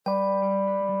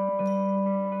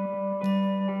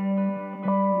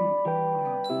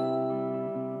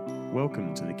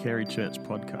Welcome to the Carey Church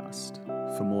podcast.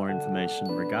 For more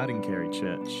information regarding Carey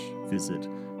Church, visit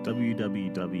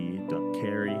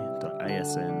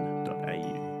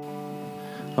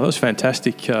www.carey.asn.au. That was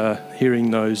fantastic,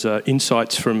 hearing those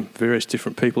insights from various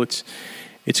different people. It's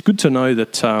good to know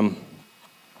that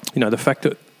the fact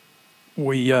that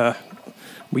we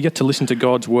get to listen to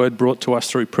God's word brought to us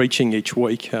through preaching each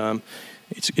week.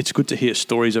 It's good to hear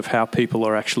stories of how people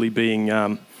are actually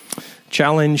being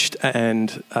challenged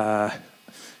and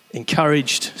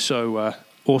encouraged. So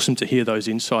awesome to hear those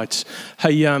insights.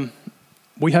 Hey,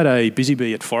 we had a busy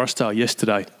bee at Forestdale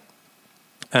yesterday,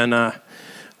 and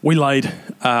we laid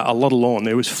a lot of lawn.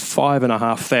 There was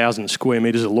 5,500 square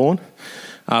metres of lawn,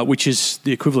 which is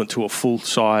the equivalent to a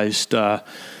full-sized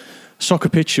soccer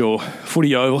pitch or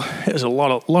footy oval. There's a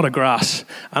lot of grass.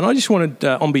 And I just wanted,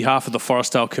 on behalf of the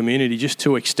Forestdale community, just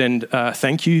to extend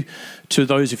thank you to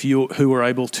those of you who were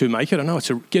able to make it. I know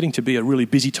it's getting to be a really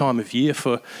busy time of year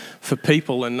for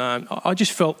people, and I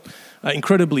just felt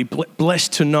incredibly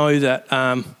blessed to know that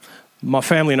my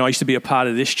family and I used to be a part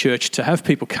of this church. To have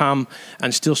people come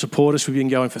and still support us, we've been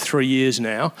going for 3 years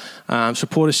now,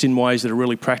 support us in ways that are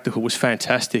really practical, was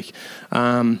fantastic.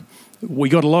 We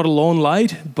got a lot of lawn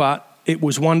laid, but it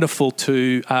was wonderful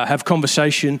to have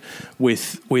conversation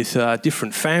with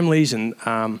different families, and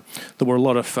there were a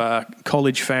lot of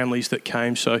college families that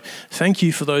came. So thank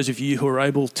you for those of you who were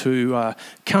able to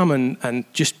come and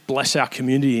just bless our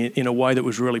community in a way that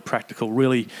was really practical.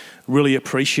 Really, really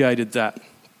appreciated that.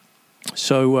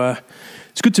 So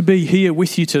it's good to be here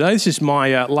with you today. This is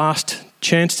my last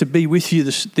chance to be with you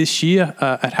this year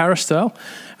at Harrisdale,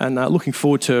 and looking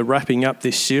forward to wrapping up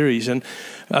this series. And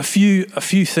a few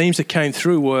themes that came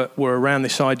through were around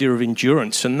this idea of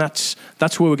endurance, and that's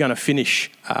where we're going to finish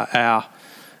our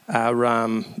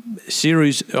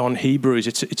series on Hebrews.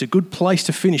 It's a good place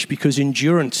to finish because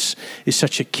endurance is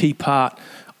such a key part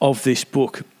of this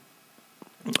book.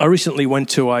 I recently went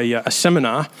to a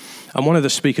seminar, and one of the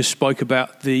speakers spoke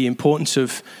about the importance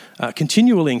of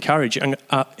continually encouraging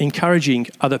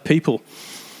other people.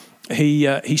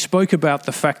 He spoke about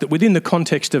the fact that within the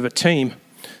context of a team,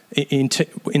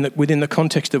 within the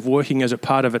context of working as a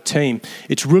part of a team,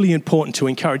 it's really important to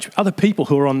encourage other people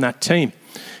who are on that team.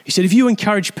 He said, if you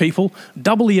encourage people,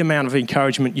 double the amount of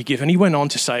encouragement you give. And he went on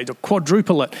to say to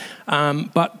quadruple it.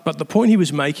 But the point he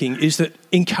was making is that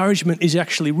encouragement is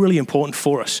actually really important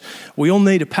for us. We all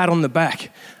need a pat on the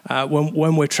back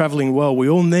when we're travelling well. We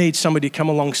all need somebody to come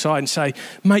alongside and say,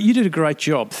 mate, you did a great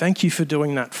job. Thank you for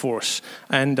doing that for us.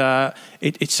 And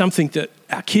it's something that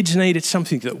our kids need. It's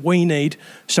something that we need.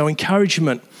 So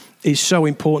encouragement is so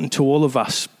important to all of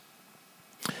us.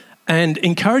 And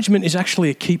encouragement is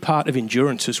actually a key part of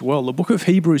endurance as well. The book of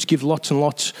Hebrews gives lots and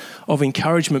lots of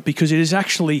encouragement because it is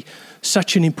actually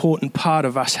such an important part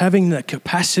of us having the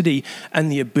capacity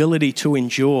and the ability to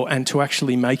endure and to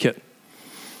actually make it.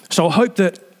 So I hope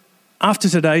that after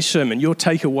today's sermon, your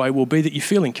takeaway will be that you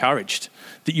feel encouraged,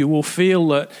 that you will feel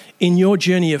that in your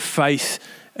journey of faith,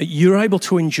 you're able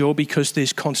to endure because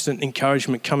there's constant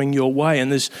encouragement coming your way.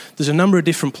 And there's a number of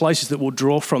different places that we'll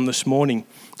draw from this morning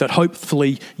that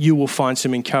hopefully you will find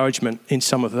some encouragement in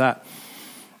some of that.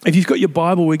 If you've got your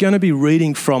Bible, we're going to be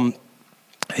reading from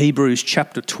Hebrews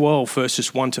chapter 12,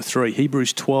 verses 1 to 3.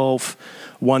 Hebrews 12,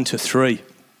 1 to 3.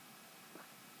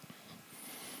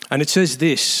 And it says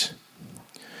this: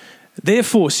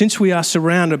 Therefore, since we are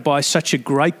surrounded by such a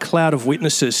great cloud of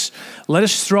witnesses, let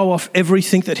us throw off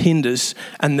everything that hinders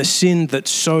and the sin that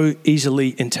so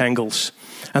easily entangles.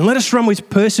 And let us run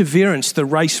with perseverance the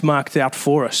race marked out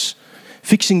for us,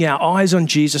 fixing our eyes on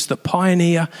Jesus, the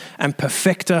pioneer and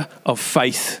perfecter of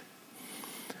faith.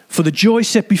 For the joy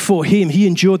set before him, he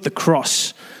endured the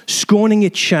cross, scorning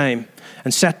its shame,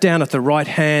 and sat down at the right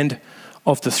hand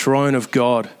of the throne of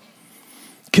God.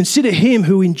 Consider him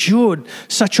who endured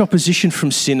such opposition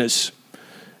from sinners,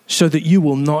 so that you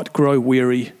will not grow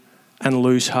weary and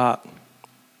lose heart.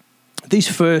 These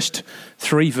first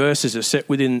 3 verses are set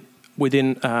within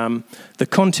the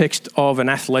context of an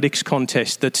athletics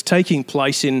contest that's taking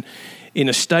place in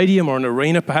a stadium or an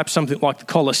arena, perhaps something like the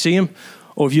Colosseum.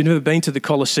 Or if you've never been to the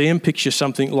Colosseum, picture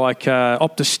something like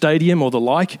Optus Stadium or the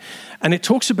like. And it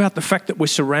talks about the fact that we're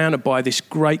surrounded by this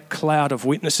great cloud of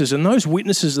witnesses. And those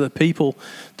witnesses are the people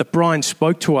that Brian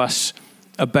spoke to us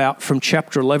about from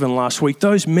chapter 11 last week.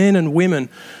 Those men and women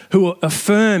who are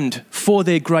affirmed for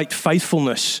their great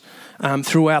faithfulness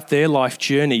throughout their life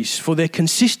journeys, for their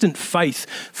consistent faith,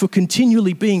 for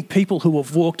continually being people who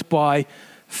have walked by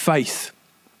faith.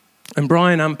 And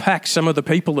Brian unpacked some of the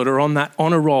people that are on that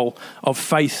honour roll of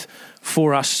faith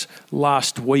for us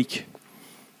last week.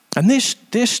 And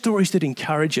they're stories that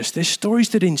encourage us. They're stories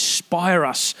that inspire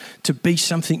us to be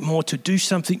something more, to do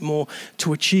something more,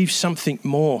 to achieve something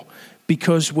more,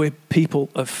 because we're people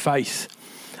of faith.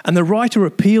 And the writer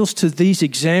appeals to these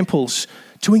examples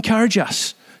to encourage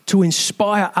us, to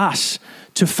inspire us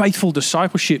to faithful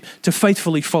discipleship, to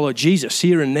faithfully follow Jesus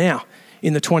here and now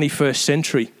in the 21st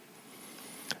century.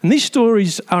 And these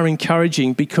stories are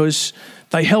encouraging because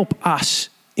they help us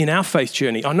in our faith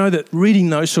journey. I know that reading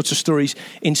those sorts of stories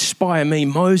inspire me.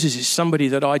 Moses is somebody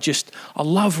that I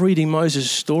love reading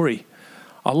Moses' story.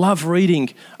 I love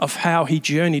reading of how he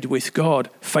journeyed with God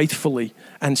faithfully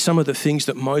and some of the things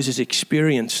that Moses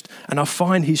experienced. And I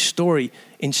find his story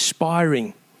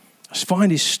inspiring. I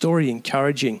find his story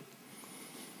encouraging.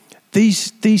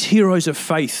 These heroes of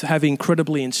faith have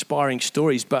incredibly inspiring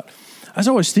stories. But as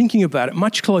I was thinking about it,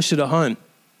 much closer to home,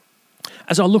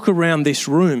 as I look around this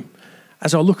room,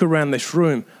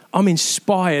 I'm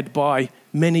inspired by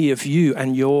many of you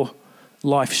and your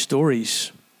life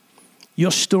stories.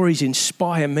 Your stories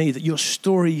inspire me, that your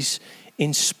stories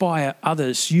inspire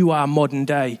others. You are modern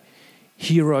day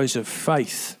heroes of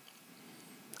faith.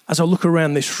 As I look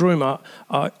around this room,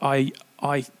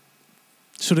 I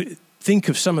sort of think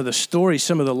of some of the stories,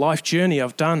 some of the life journey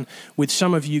I've done with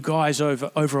some of you guys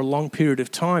over a long period of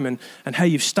time, and how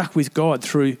you've stuck with God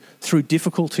through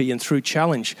difficulty and through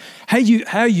challenge. How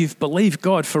you've believed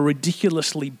God for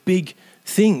ridiculously big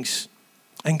things,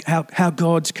 and how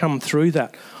God's come through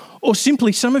that. Or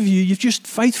simply, some of you've just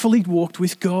faithfully walked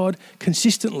with God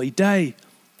consistently, day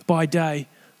by day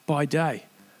by day.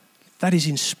 That is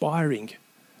inspiring.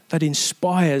 That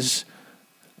inspires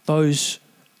those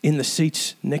in the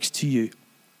seats next to you.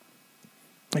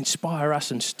 Inspire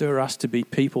us and stir us to be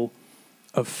people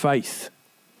of faith.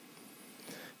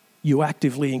 You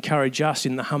actively encourage us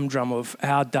in the humdrum of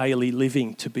our daily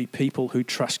living to be people who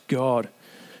trust God,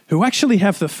 who actually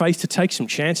have the faith to take some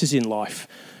chances in life,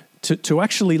 to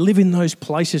actually live in those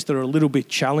places that are a little bit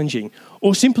challenging,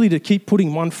 or simply to keep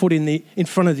putting one foot in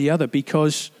front of the other,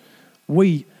 because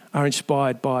we are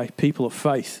inspired by people of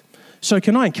faith. So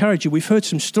can I encourage you, we've heard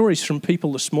some stories from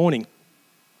people this morning.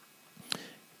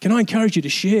 Can I encourage you to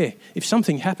share? If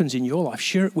something happens in your life,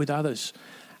 share it with others.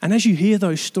 And as you hear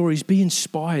those stories, be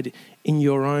inspired in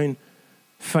your own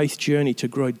faith journey to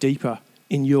grow deeper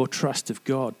in your trust of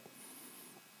God.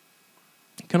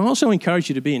 Can I also encourage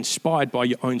you to be inspired by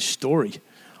your own story?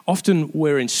 Often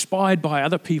we're inspired by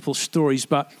other people's stories,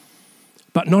 but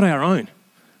not our own.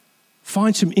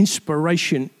 Find some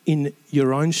inspiration in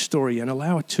your own story and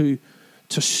allow it to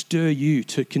stir you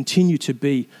to continue to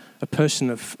be a person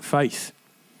of faith.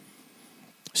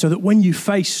 So that when you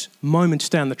face moments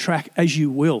down the track, as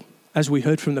you will, as we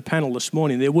heard from the panel this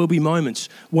morning, there will be moments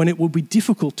when it will be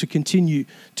difficult to continue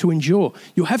to endure.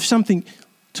 You'll have something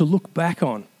to look back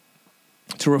on,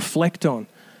 to reflect on,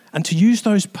 and to use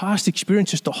those past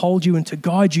experiences to hold you and to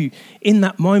guide you in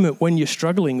that moment when you're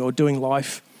struggling or doing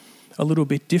life a little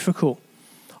bit difficult.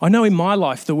 I know in my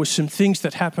life there were some things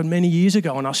that happened many years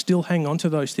ago, and I still hang on to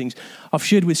those things. I've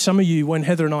shared with some of you when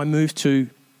Heather and I moved to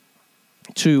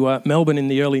Melbourne in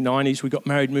the early 90s. We got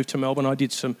married, moved to Melbourne. I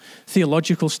did some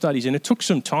theological studies, and it took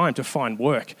some time to find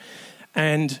work.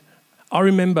 And I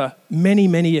remember many,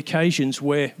 many occasions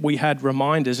where we had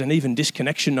reminders and even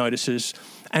disconnection notices,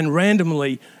 and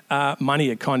randomly money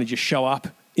would kind of just show up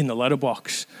in the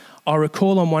letterbox. I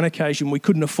recall on one occasion we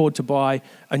couldn't afford to buy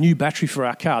a new battery for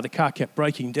our car. The car kept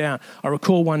breaking down. I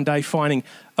recall one day finding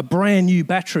a brand new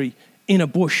battery in a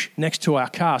bush next to our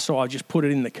car, so I just put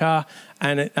it in the car,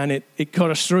 and it got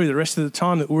us through the rest of the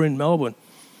time that we're in Melbourne.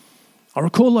 I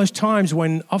recall those times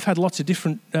when I've had lots of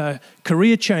different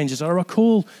career changes. I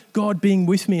recall God being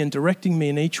with me and directing me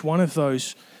in each one of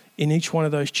those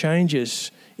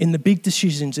changes, in the big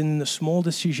decisions and in the small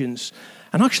decisions,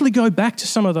 and actually go back to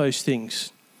some of those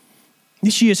things.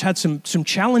 This year's had some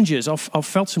challenges. I've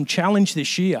felt some challenge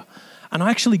this year. And I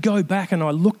actually go back and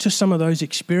I look to some of those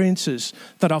experiences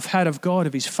that I've had of God,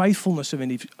 of his faithfulness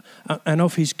and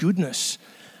of his goodness.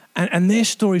 And they're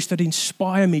stories that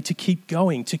inspire me to keep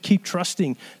going, to keep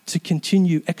trusting, to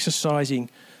continue exercising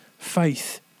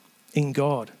faith in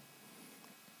God.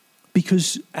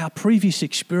 Because our previous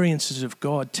experiences of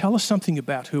God tell us something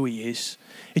about who he is.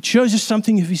 It shows us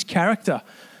something of his character.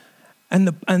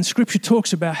 And Scripture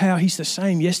talks about how he's the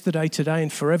same yesterday, today,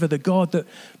 and forever. The God that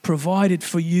provided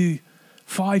for you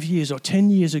 5 years or 10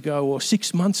 years ago or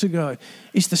 6 months ago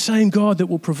is the same God that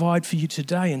will provide for you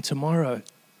today and tomorrow.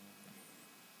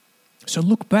 So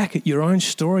look back at your own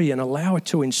story and allow it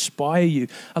to inspire you.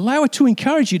 Allow it to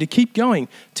encourage you to keep going,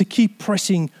 to keep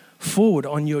pressing forward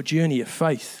on your journey of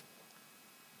faith.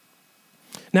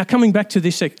 Now, coming back to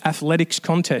this athletics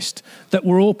contest that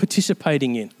we're all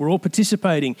participating in. We're all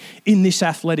participating in this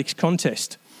athletics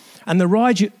contest. And the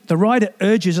writer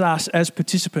urges us as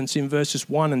participants in verses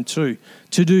 1 and 2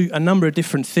 to do a number of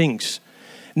different things.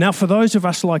 Now, for those of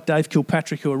us like Dave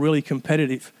Kilpatrick who are really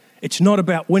competitive, it's not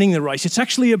about winning the race. It's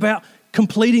actually about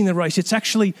completing the race. It's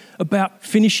actually about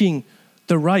finishing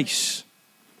the race.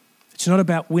 It's not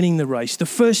about winning the race. The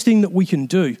first thing that we can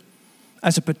do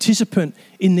as a participant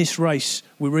in this race,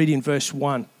 we read in verse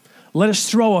 1, let us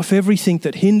throw off everything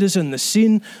that hinders and the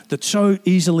sin that so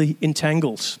easily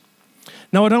entangles.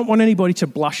 Now, I don't want anybody to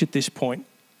blush at this point.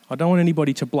 I don't want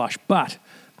anybody to blush. But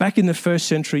back in the 1st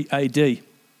century AD,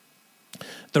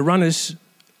 the runners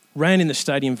ran in the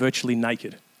stadium virtually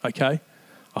naked, okay?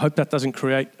 I hope that doesn't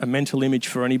create a mental image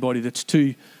for anybody that's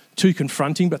too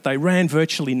confronting, but they ran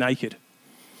virtually naked.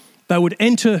 They would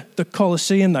enter the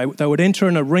Colosseum, they would enter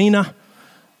an arena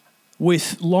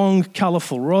with long,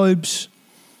 colourful robes,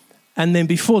 and then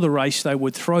before the race, they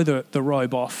would throw the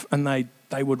robe off and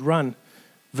they would run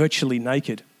virtually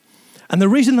naked. And the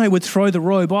reason they would throw the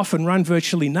robe off and run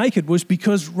virtually naked was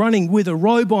because running with a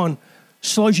robe on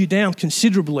slows you down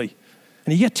considerably.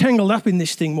 And you get tangled up in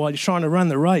this thing while you're trying to run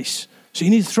the race. So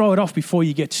you need to throw it off before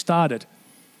you get started.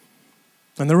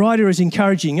 And the writer is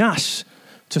encouraging us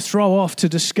to throw off, to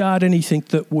discard anything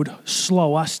that would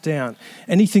slow us down,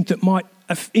 anything that might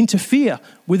interfere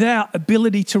with our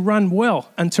ability to run well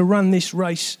and to run this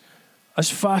race as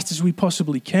fast as we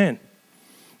possibly can.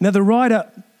 Now, the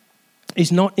writer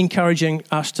is not encouraging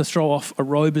us to throw off a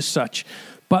robe as such,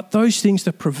 but those things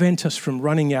that prevent us from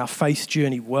running our faith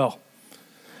journey well.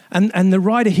 And the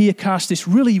writer here casts this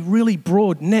really, really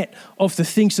broad net of the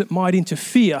things that might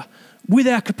interfere with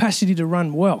our capacity to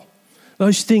run well,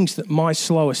 those things that might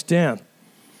slow us down.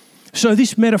 So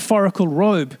this metaphorical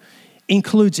robe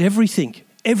includes everything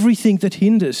that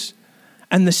hinders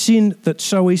and the sin that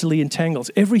so easily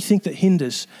entangles, everything that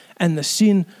hinders and the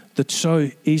sin that so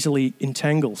easily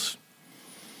entangles.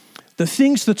 The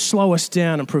things that slow us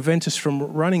down and prevent us from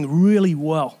running really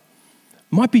well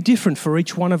might be different for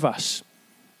each one of us.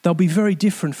 They'll be very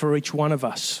different for each one of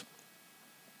us.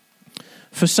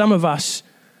 For some of us,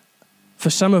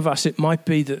 it might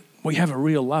be that we have a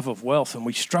real love of wealth and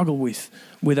we struggle with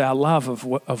our love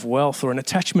of wealth, or an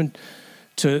attachment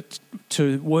to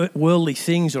worldly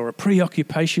things, or a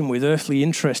preoccupation with earthly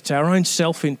interests, our own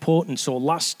self-importance, or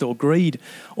lust, or greed,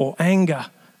 or anger,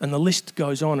 and the list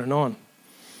goes on and on.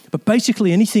 But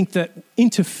basically anything that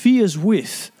interferes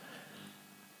with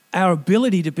our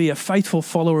ability to be a faithful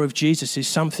follower of Jesus is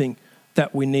something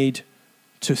that we need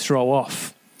to throw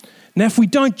off. Now, if we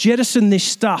don't jettison this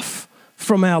stuff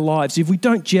from our lives, if we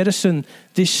don't jettison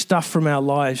this stuff from our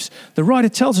lives, the writer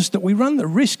tells us that we run the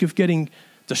risk of getting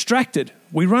distracted.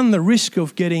 We run the risk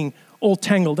of getting all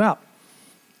tangled up.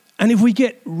 And if we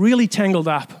get really tangled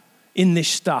up in this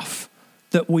stuff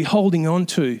that we're holding on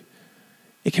to,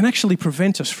 it can actually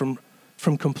prevent us from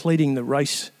completing the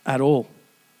race at all.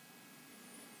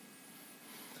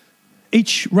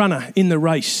 Each runner in the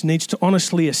race needs to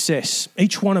honestly assess,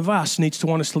 each one of us needs to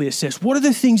honestly assess, what are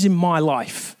the things in my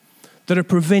life that are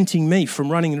preventing me from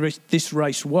running this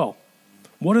race well?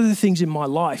 What are the things in my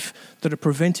life that are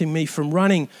preventing me from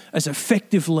running as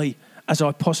effectively as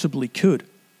I possibly could?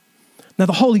 Now,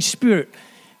 the Holy Spirit,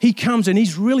 he comes and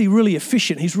he's really, really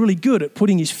efficient. He's really good at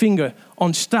putting his finger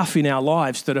on stuff in our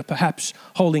lives that are perhaps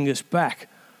holding us back,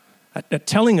 at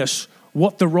telling us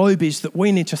what the robe is that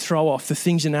we need to throw off, the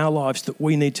things in our lives that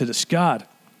we need to discard.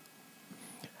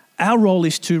 Our role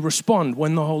is to respond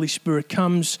when the Holy Spirit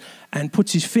comes and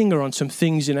puts his finger on some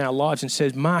things in our lives and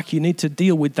says, Mark, you need to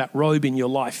deal with that robe in your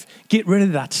life. Get rid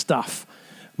of that stuff.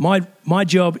 My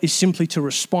job is simply to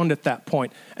respond at that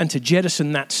point and to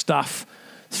jettison that stuff,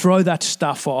 throw that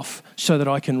stuff off so that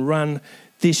I can run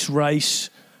this race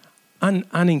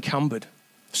unencumbered,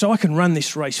 so I can run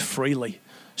this race freely,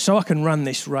 so I can run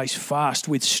this race fast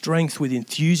with strength, with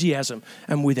enthusiasm,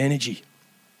 and with energy.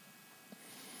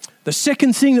 The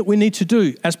second thing that we need to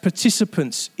do as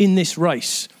participants in this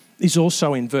race is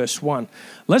also in verse 1.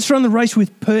 Let's run the race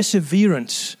with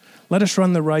perseverance. Let us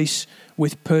run the race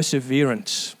with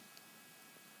perseverance.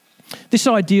 This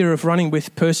idea of running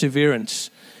with perseverance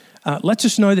lets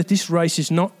us know that this race is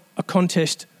not a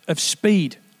contest of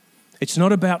speed. It's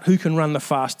not about who can run the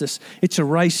fastest. It's a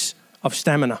race of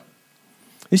stamina.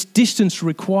 This distance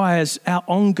requires our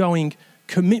ongoing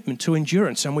commitment to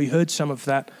endurance, and we heard some of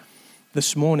that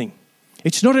this morning.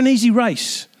 It's not an easy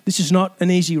race. This is not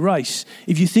an easy race.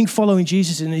 If you think following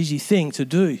Jesus is an easy thing to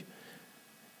do,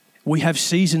 we have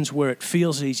seasons where it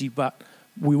feels easy, but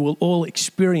we will all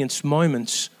experience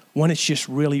moments when it's just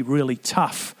really, really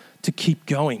tough to keep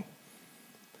going.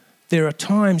 There are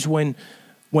times when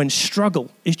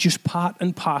struggle is just part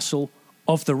and parcel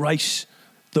of the race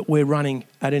that we're running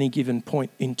at any given point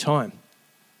in time.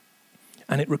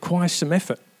 And it requires some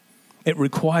effort. It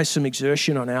requires some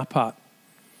exertion on our part.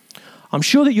 I'm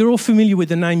sure that you're all familiar with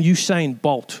the name Usain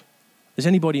Bolt. Has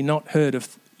anybody not heard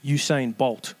of Usain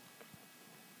Bolt?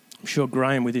 I'm sure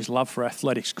Graham, with his love for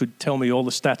athletics, could tell me all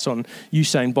the stats on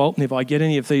Usain Bolt. And if I get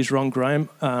any of these wrong, Graham,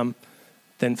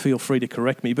 then feel free to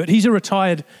correct me. But he's a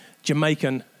retired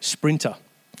Jamaican sprinter.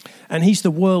 And he's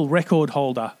the world record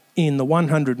holder in the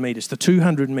 100 metres, the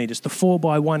 200 metres, the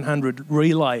 4x100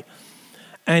 relay.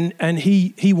 And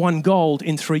he won gold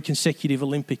in 3 consecutive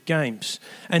Olympic Games.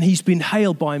 And he's been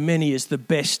hailed by many as the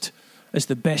best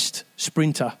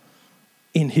sprinter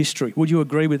in history. Would you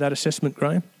agree with that assessment,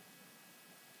 Graham?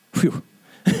 Phew.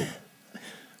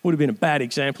 Would have been a bad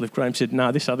example if Graham said,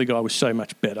 no, this other guy was so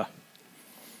much better.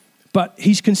 But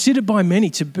he's considered by many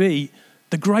to be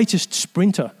the greatest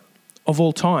sprinter of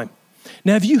all time.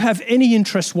 Now, if you have any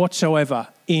interest whatsoever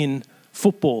in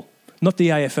football, not the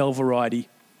AFL variety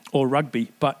or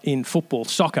rugby, but in football,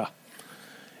 soccer,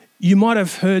 you might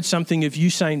have heard something of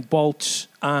Usain Bolt's.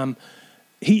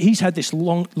 He's had this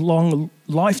long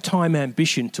lifetime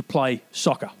ambition to play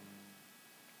soccer.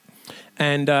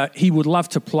 And he would love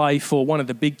to play for one of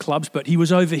the big clubs, but he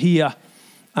was over here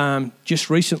just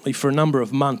recently for a number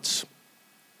of months.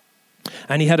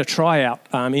 And he had a tryout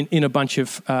in a bunch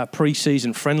of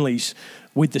pre-season friendlies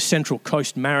with the Central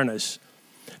Coast Mariners.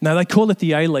 Now, they call it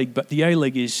the A-League, but the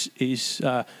A-League is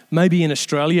maybe in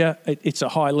Australia, it's a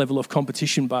high level of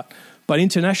competition, but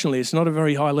internationally, it's not a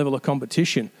very high level of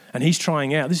competition. And he's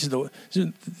trying out. He's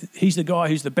the guy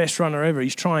who's the best runner ever.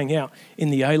 He's trying out in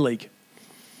the A-League.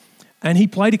 And he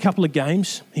played a couple of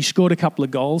games. He scored a couple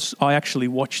of goals. I actually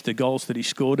watched the goals that he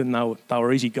scored, and they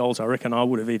were easy goals. I reckon I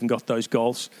would have even got those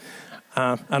goals.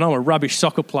 And I'm a rubbish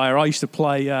soccer player. I used to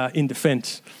play in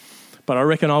defence, but I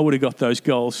reckon I would have got those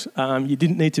goals. You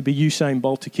didn't need to be Usain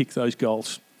Bolt to kick those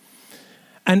goals.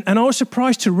 And I was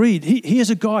surprised to read, here's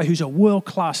a guy who's a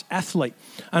world-class athlete.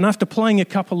 And after playing a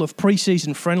couple of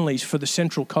pre-season friendlies for the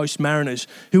Central Coast Mariners,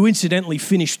 who incidentally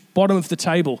finished bottom of the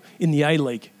table in the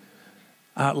A-League,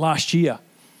 last year.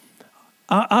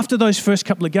 After those first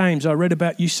couple of games, I read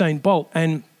about Usain Bolt,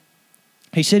 and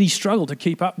he said he struggled to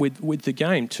keep up with the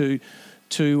game, to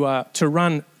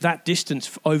run that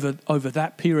distance over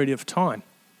that period of time.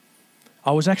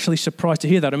 I was actually surprised to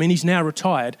hear that. I mean, he's now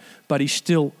retired, but he's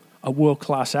still a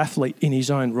world-class athlete in his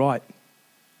own right.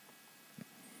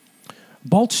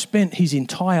 Bolt spent his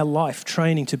entire life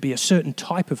training to be a certain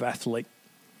type of athlete,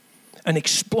 an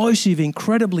explosive,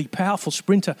 incredibly powerful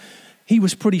sprinter. He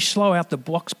was pretty slow out the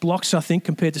blocks, I think,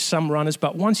 compared to some runners.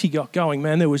 But once he got going,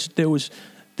 man, there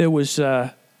was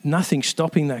nothing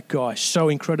stopping that guy. So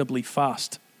incredibly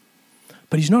fast.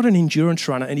 But he's not an endurance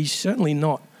runner, and he's certainly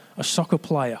not a soccer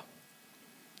player.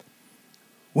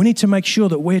 We need to make sure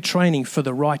that we're training for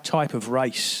the right type of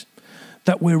race,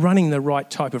 that we're running the right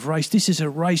type of race. This is a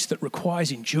race that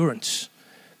requires endurance.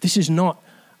 This is not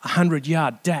a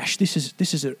 100-yard dash. This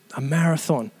is a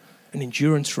marathon, an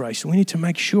endurance race. And we need to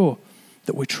make sure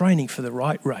that we're training for the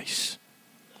right race.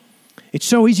 It's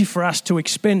so easy for us to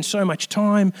expend so much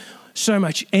time, so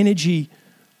much energy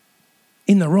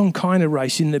in the wrong kind of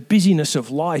race, in the busyness of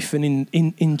life and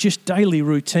in just daily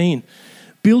routine,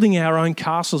 building our own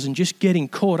castles and just getting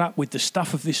caught up with the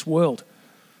stuff of this world,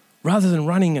 rather than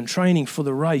running and training for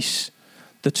the race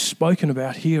that's spoken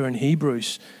about here in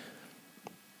Hebrews.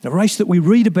 The race that we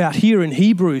read about here in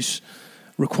Hebrews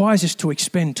requires us to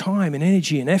expend time and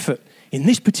energy and effort in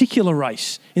this particular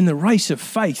race, in the race of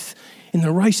faith, in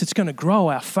the race that's going to grow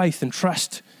our faith and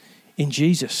trust in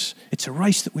Jesus. It's a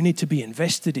race that we need to be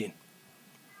invested in.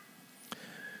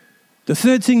 The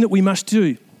third thing that we must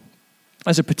do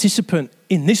as a participant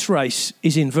in this race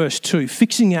is in verse 2,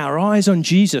 fixing our eyes on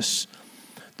Jesus,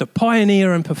 the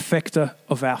pioneer and perfecter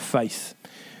of our faith.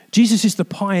 Jesus is the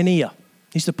pioneer.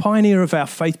 He's the pioneer of our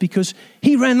faith because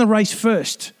he ran the race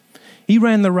first. He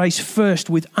ran the race first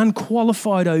with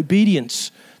unqualified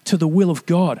obedience to the will of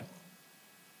God.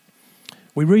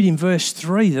 We read in verse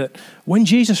 3 that when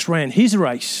Jesus ran his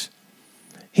race,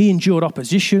 he endured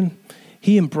opposition.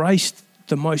 He embraced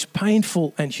the most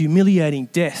painful and humiliating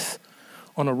death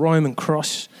on a Roman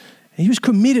cross. And he was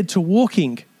committed to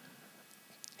walking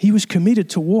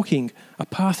a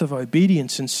path of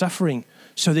obedience and suffering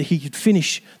so that he could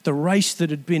finish the race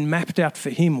that had been mapped out for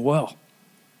him well.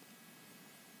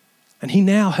 And he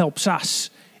now helps us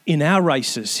in our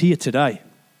races here today.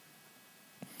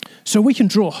 So we can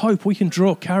draw hope, we can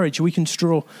draw courage, we can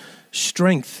draw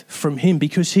strength from him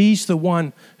because he's the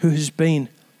one who has been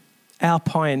our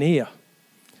pioneer.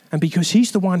 and because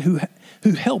he's the one who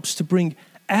helps to bring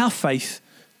our faith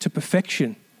to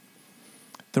perfection.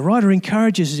 The writer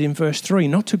encourages us in verse 3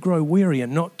 not to grow weary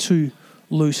and not to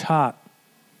lose heart.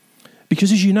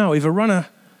 Because as you know, if a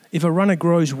runner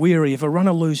grows weary, if a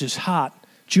runner loses heart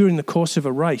during the course of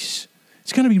a race,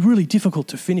 it's going to be really difficult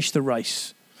to finish the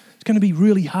race. It's going to be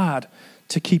really hard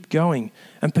to keep going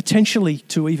and potentially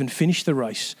to even finish the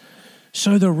race.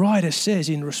 So the writer says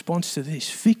in response to this,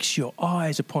 fix your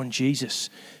eyes upon Jesus.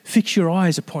 Fix your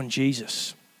eyes upon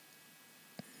Jesus.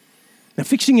 Now,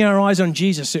 fixing our eyes on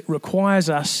Jesus, it requires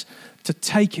us to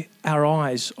take our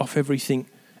eyes off everything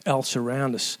else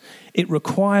around us. It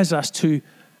requires us to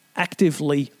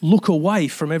actively look away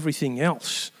from everything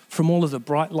else, from all of the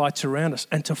bright lights around us,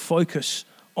 and to focus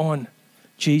on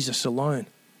Jesus alone.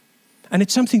 And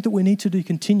it's something that we need to do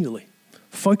continually.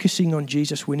 Focusing on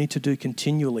Jesus, we need to do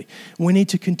continually. We need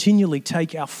to continually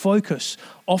take our focus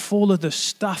off all of the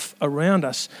stuff around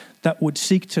us that would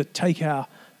seek to take our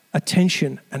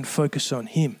attention and focus on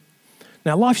him.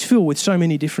 Now, life's filled with so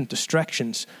many different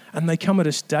distractions, and they come at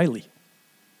us daily.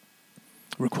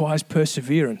 It requires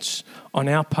perseverance on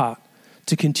our part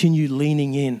to continue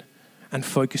leaning in and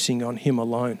focusing on him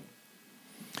alone.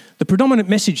 The predominant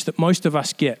message that most of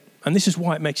us get, and this is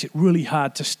why it makes it really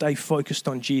hard to stay focused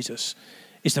on Jesus,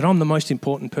 is that I'm the most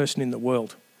important person in the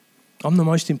world. I'm the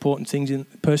most important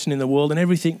person in the world, and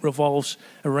everything revolves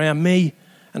around me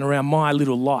and around my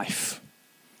little life.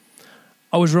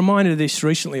 I was reminded of this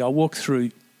recently. I walked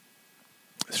through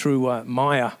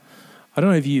Myer. I don't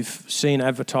know if you've seen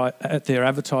their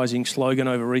advertising slogan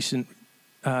over recent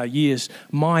years.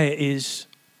 Myer is,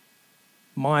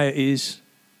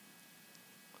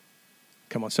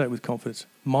 come on, say it with confidence,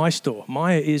 my store.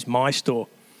 Myer is my store.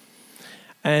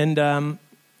 And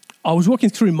I was walking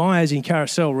through Myers in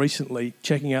Carousel recently,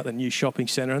 checking out the new shopping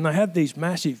centre, and they had these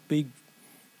massive, big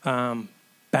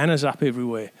banners up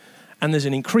everywhere. And there's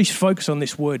an increased focus on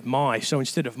this word my. So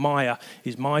instead of Myer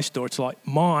is my store, it's like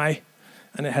my,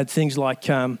 and it had things like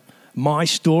my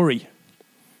story,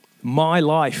 my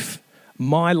life,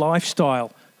 my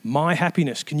lifestyle, my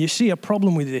happiness. Can you see a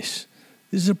problem with this?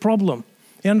 This is a problem.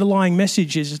 The underlying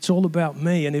message is it's all about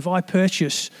me. And if I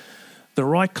purchase the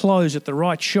right clothes at the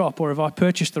right shop, or if I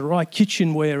purchase the right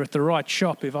kitchenware at the right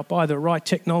shop, if I buy the right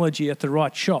technology at the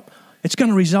right shop, it's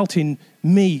going to result in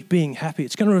me being happy.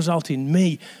 It's going to result in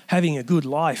me having a good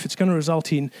life. It's going to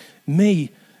result in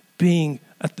me being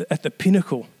at the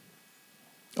pinnacle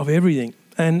of everything.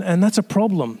 And that's a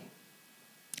problem.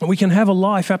 And we can have a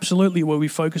life, absolutely, where we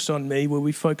focus on me, where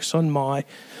we focus on my.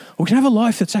 Or we can have a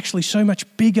life that's actually so much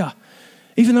bigger.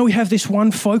 Even though we have this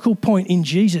one focal point in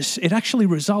Jesus, it actually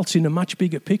results in a much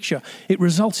bigger picture. It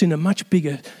results in a much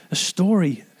bigger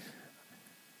story.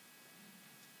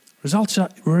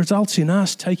 Results in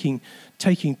us taking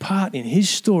part in his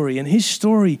story. And his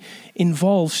story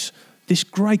involves this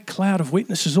great cloud of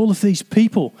witnesses, all of these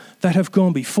people that have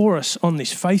gone before us on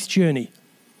this faith journey.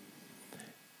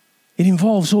 It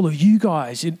involves all of you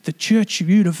guys, the Church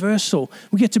Universal.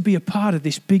 We get to be a part of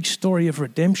this big story of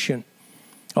redemption,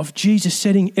 of Jesus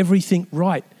setting everything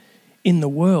right in the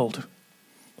world.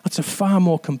 That's a far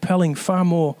more compelling, far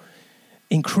more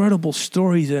incredible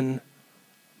story than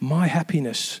my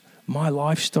happiness, my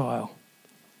lifestyle,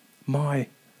 my.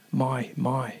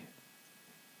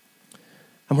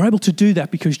 And we're able to do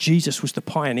that because Jesus was the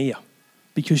pioneer,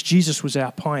 because Jesus was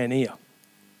our pioneer,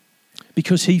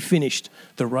 because he finished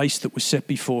the race that was set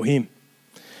before him.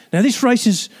 Now, this race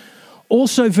is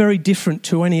also very different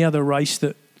to any other race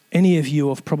that any of you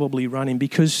have probably run in,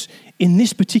 because in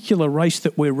this particular race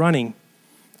that we're running,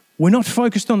 we're not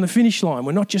focused on the finish line.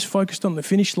 We're not just focused on the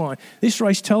finish line. This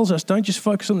race tells us, don't just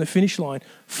focus on the finish line.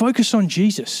 Focus on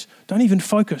Jesus. Don't even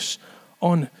focus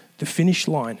on the finish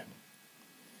line.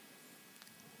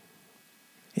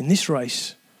 In this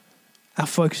race, our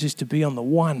focus is to be on the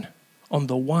one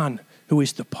who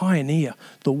is the pioneer,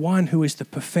 the one who is the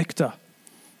perfecter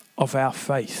of our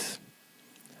faith.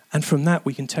 And from that,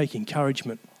 we can take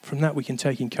encouragement.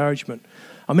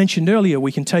 I mentioned earlier,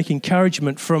 we can take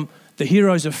encouragement from the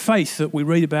heroes of faith that we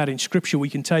read about in Scripture. We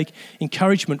can take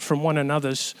encouragement from one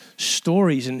another's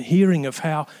stories and hearing of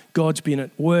how God's been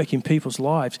at work in people's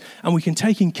lives. And we can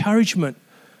take encouragement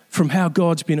from how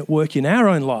God's been at work in our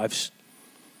own lives.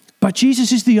 But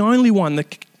Jesus is the only one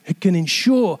that can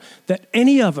ensure that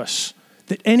any of us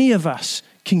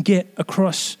can get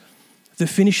across the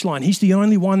finish line. He's the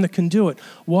only one that can do it.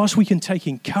 Whilst we can take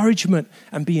encouragement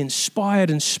and be inspired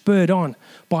and spurred on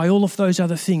by all of those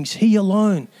other things, he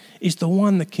alone is the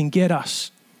one that can get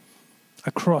us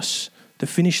across the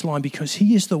finish line, because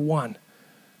he is the one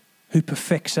who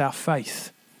perfects our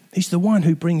faith. He's the one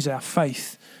who brings our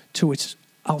faith to its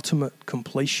ultimate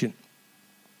completion.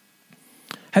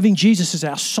 Having Jesus as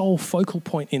our sole focal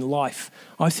point in life,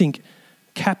 I think,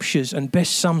 captures and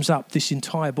best sums up this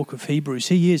entire book of Hebrews.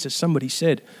 He is, as somebody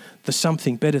said, the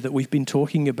something better that we've been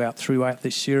talking about throughout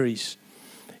this series.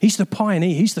 He's the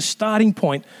pioneer. He's the starting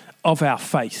point of our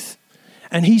faith.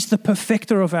 And he's the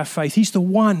perfecter of our faith. He's the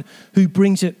one who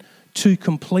brings it to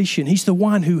completion. He's the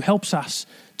one who helps us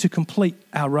to complete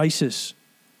our races.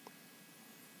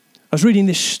 I was reading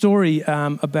this story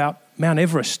about Mount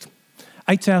Everest,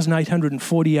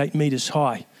 8,848 metres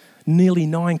high, nearly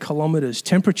 9 kilometres.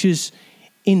 Temperatures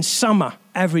in summer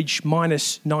average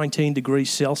minus 19 degrees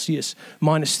Celsius,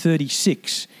 minus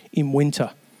 36 in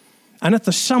winter. And at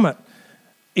the summit,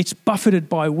 it's buffeted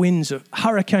by winds of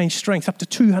hurricane strength, up to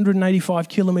 285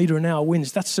 kilometre an hour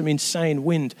winds. That's some insane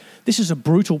wind. This is a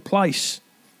brutal place.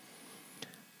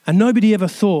 And nobody ever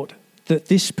thought that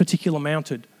this particular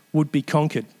mountain would be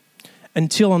conquered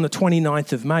until on the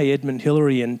 29th of May, Edmund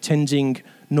Hillary and Tenzing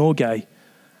Norgay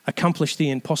accomplished the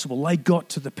impossible. They got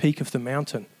to the peak of the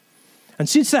mountain. And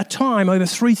since that time, over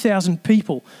 3,000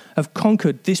 people have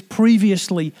conquered this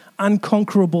previously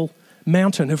unconquerable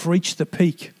mountain, have reached the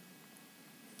peak.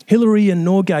 Hillary and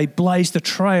Norgay blazed a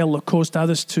trail that caused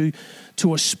others to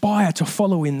aspire to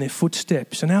follow in their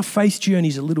footsteps. And our faith journey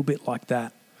is a little bit like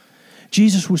that.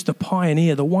 Jesus was the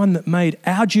pioneer, the one that made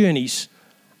our journeys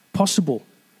possible.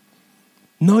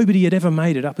 Nobody had ever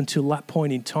made it up until that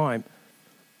point in time.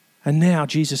 And now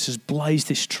Jesus has blazed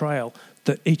this trail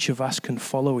that each of us can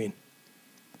follow in.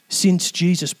 Since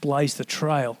Jesus blazed the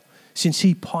trail, since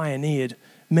he pioneered,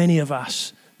 many of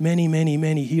us,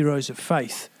 many heroes of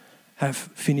faith have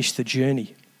finished the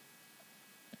journey.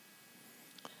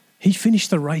 He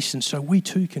finished the race, and so we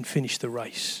too can finish the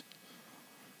race.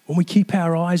 When we keep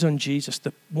our eyes on Jesus,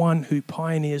 the one who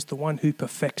pioneers, the one who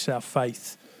perfects our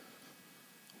faith,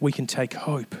 we can take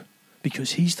hope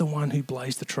because he's the one who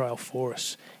blazed the trail for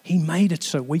us. He made it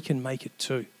so we can make it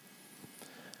too.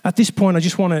 At this point, I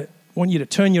just want you to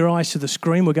turn your eyes to the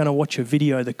screen. We're going to watch a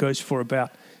video that goes for about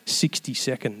 60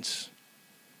 seconds.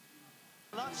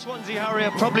 That Swansea Harrier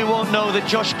probably won't know that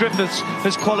Josh Griffiths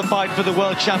has qualified for the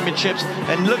World Championships.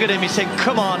 And look at him, he's saying,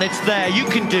 come on, it's there, you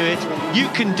can do it, you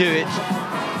can do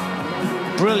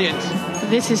it. Brilliant.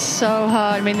 This is so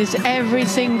hard. I mean, every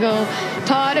single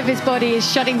part of his body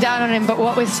is shutting down on him, but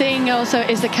what we're seeing also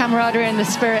is the camaraderie and the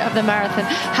spirit of the marathon.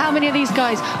 How many of these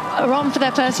guys are on for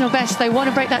their personal best? They want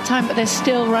to break that time, but they're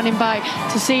still running by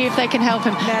to see if they can help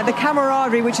him. Yeah, the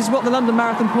camaraderie, which is what the London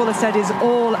Marathon, Paula said, is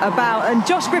all about. And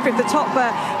Josh Griffith, the top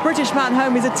British man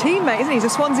home, is a teammate, isn't he? He's a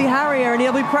Swansea Harrier, and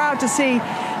he'll be proud to see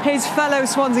his fellow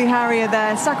Swansea Harrier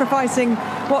there, sacrificing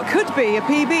what could be a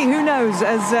PB, who knows,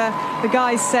 as the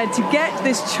guys said, to get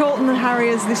this Chorlton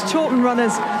Harriers, this Chorlton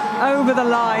runners over the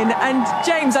line. And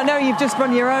James, I know you've just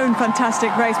run your own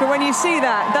fantastic race, but when you see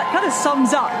that, that kind of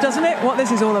sums up, doesn't it, what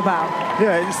this is all about?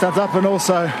 Yeah, it stands up, and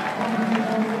also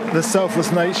the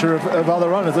selfless nature of other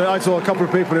runners. I saw a couple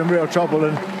of people in real trouble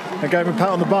and gave them a pat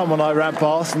on the bum when I ran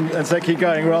past and said keep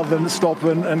going rather than stop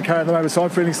and carry them over. So I'm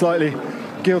feeling slightly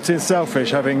guilty and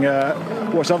selfish having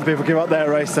watched other people give up their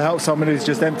race to help someone who's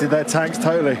just emptied their tanks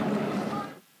totally.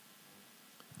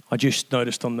 I just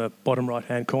noticed on the bottom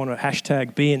right-hand corner,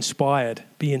 hashtag be inspired,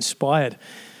 be inspired.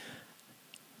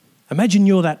 Imagine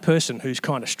you're that person who's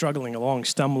kind of struggling along,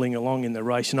 stumbling along in the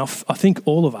race. And I think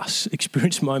all of us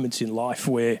experience moments in life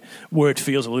where it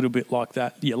feels a little bit like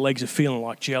that. Your legs are feeling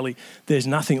like jelly. There's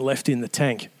nothing left in the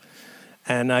tank.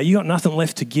 And you got nothing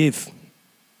left to give.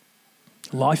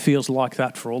 Life feels like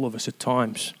that for all of us at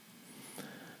times.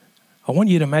 I want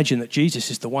you to imagine that Jesus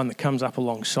is the one that comes up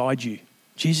alongside you.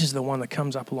 Jesus is the one that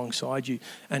comes up alongside you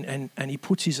and he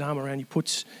puts his arm around you,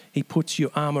 he puts your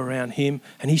arm around him,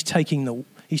 and he's taking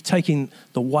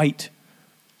the weight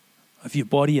of your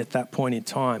body at that point in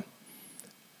time.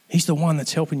 He's the one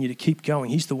that's helping you to keep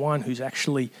going. He's the one who's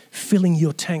actually filling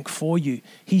your tank for you.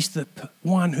 He's the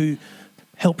one who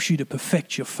helps you to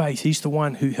perfect your faith. He's the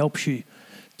one who helps you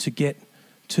to get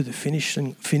to the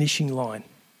finishing line.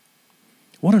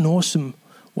 What an awesome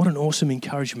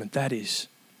encouragement that is.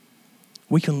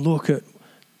 We can look at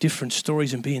different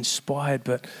stories and be inspired,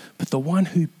 but the one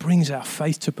who brings our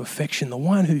faith to perfection, the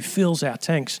one who fills our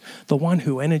tanks, the one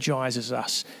who energizes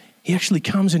us, he actually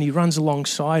comes and he runs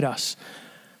alongside us.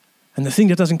 And the thing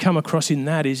that doesn't come across in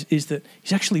that is that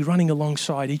he's actually running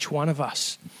alongside each one of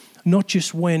us. Not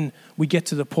just when we get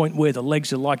to the point where the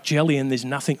legs are like jelly and there's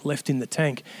nothing left in the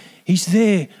tank. He's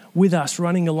there with us,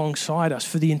 running alongside us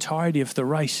for the entirety of the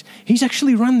race. He's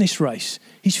actually run this race.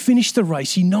 He's finished the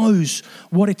race. He knows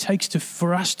what it takes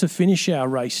for us to finish our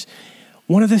race.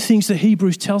 One of the things that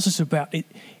Hebrews tells us about it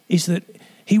is that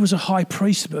He was a high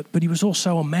priest, but he was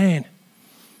also a man.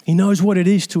 He knows what it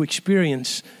is to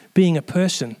experience being a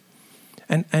person.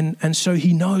 And so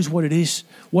he knows what it is,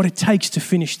 what it takes to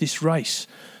finish this race.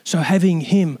 So having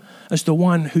him as the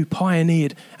one who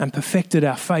pioneered and perfected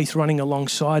our faith running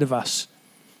alongside of us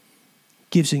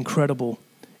gives incredible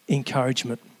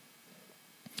encouragement.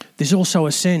 There's also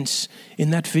a sense in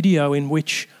that video in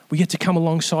which we get to come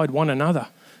alongside one another.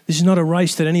 This is not a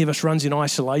race that any of us runs in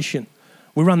isolation.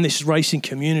 We run this race in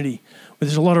community.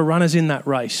 There's a lot of runners in that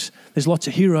race. There's lots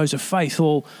of heroes of faith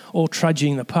all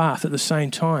trudging the path at the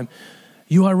same time.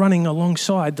 You are running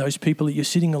alongside those people that you're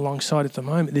sitting alongside at the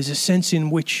moment. There's a sense in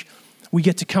which we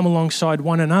get to come alongside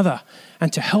one another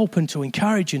and to help and to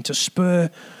encourage and to spur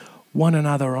one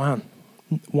another on.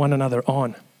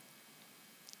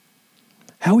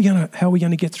 How are we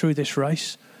going to get through this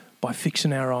race? By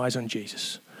fixing our eyes on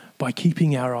Jesus, by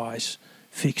keeping our eyes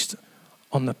fixed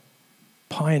on the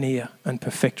pioneer and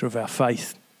perfecter of our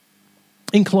faith.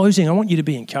 In closing, I want you to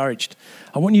be encouraged.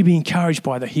 I want you to be encouraged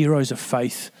by the heroes of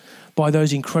faith, by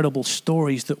those incredible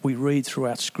stories that we read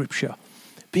throughout Scripture.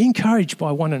 Be encouraged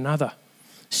by one another.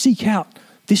 Seek out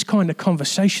this kind of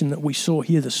conversation that we saw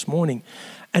here this morning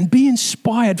and be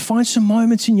inspired. Find some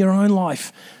moments in your own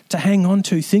life to hang on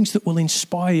to, things that will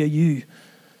inspire you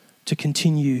to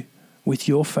continue with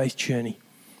your faith journey.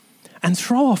 And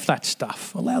throw off that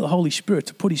stuff. Allow the Holy Spirit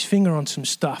to put his finger on some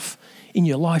stuff in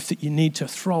your life that you need to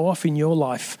throw off in your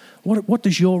life. What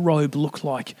does your robe look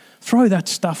like? Throw that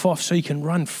stuff off so you can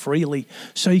run freely,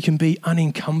 so you can be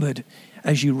unencumbered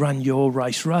as you run your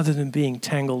race rather than being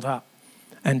tangled up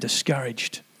and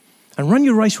discouraged. And run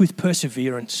your race with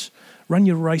perseverance. Run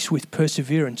your race with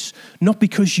perseverance, not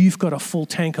because you've got a full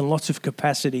tank and lots of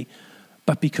capacity,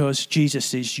 but because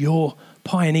Jesus is your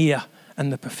pioneer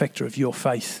and the perfecter of your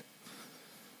faith.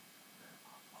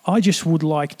 I just would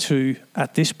like to,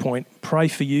 at this point, pray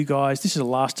for you guys. This is the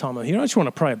last time I'm here. I just want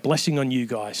to pray a blessing on you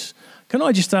guys. Can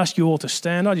I just ask you all to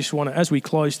stand? I just want to, as we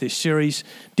close this series,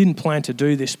 didn't plan to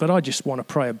do this, but I just want to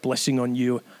pray a blessing on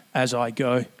you as I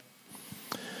go.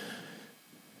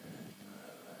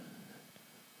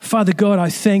 Father God,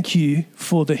 I thank you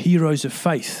for the heroes of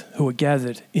faith who are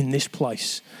gathered in this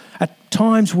place. At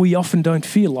times, we often don't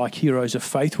feel like heroes of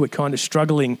faith. We're kind of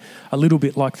struggling a little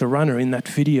bit like the runner in that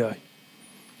video.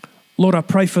 Lord, I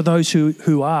pray for those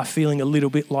who are feeling a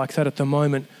little bit like that at the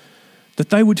moment,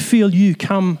 that they would feel you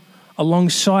come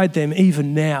alongside them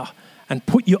even now and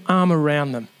put your arm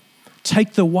around them.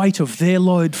 Take the weight of their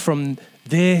load from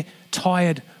their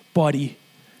tired body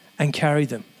and carry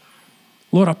them.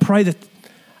 Lord, I pray that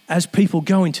as people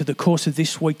go into the course of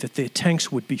this week, that their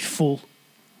tanks would be full.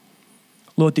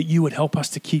 Lord, that you would help us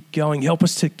to keep going. Help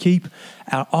us to keep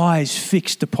our eyes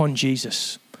fixed upon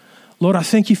Jesus. Lord, I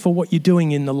thank you for what you're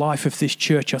doing in the life of this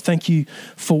church. I thank you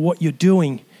for what you're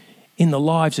doing in the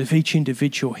lives of each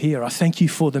individual here. I thank you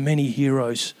for the many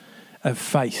heroes of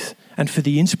faith and for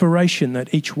the inspiration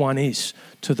that each one is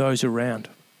to those around.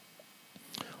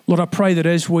 Lord, I pray that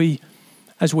as we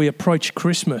approach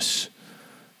Christmas,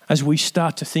 as we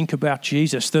start to think about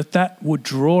Jesus, that would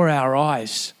draw our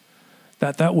eyes,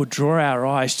 that would draw our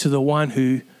eyes to the one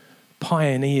who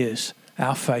pioneers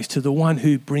our faith, to the one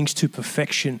who brings to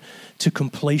perfection, to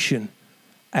completion,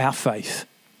 our faith.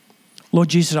 Lord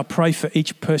Jesus, I pray for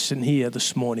each person here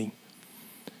this morning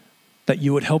that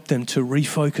you would help them to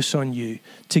refocus on you,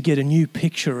 to get a new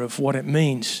picture of what it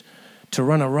means to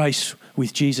run a race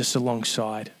with Jesus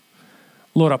alongside.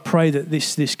 Lord, I pray that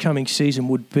this coming season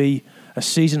would be a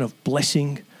season of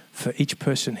blessing for each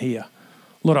person here.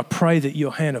 Lord, I pray that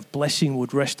your hand of blessing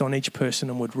would rest on each person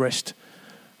and would rest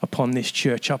upon this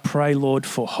church. I pray, Lord,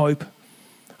 for hope.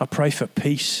 I pray for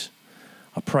peace.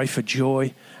 I pray for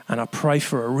joy. And I pray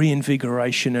for a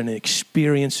reinvigoration and an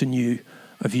experience anew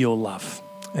of your love.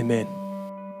 Amen.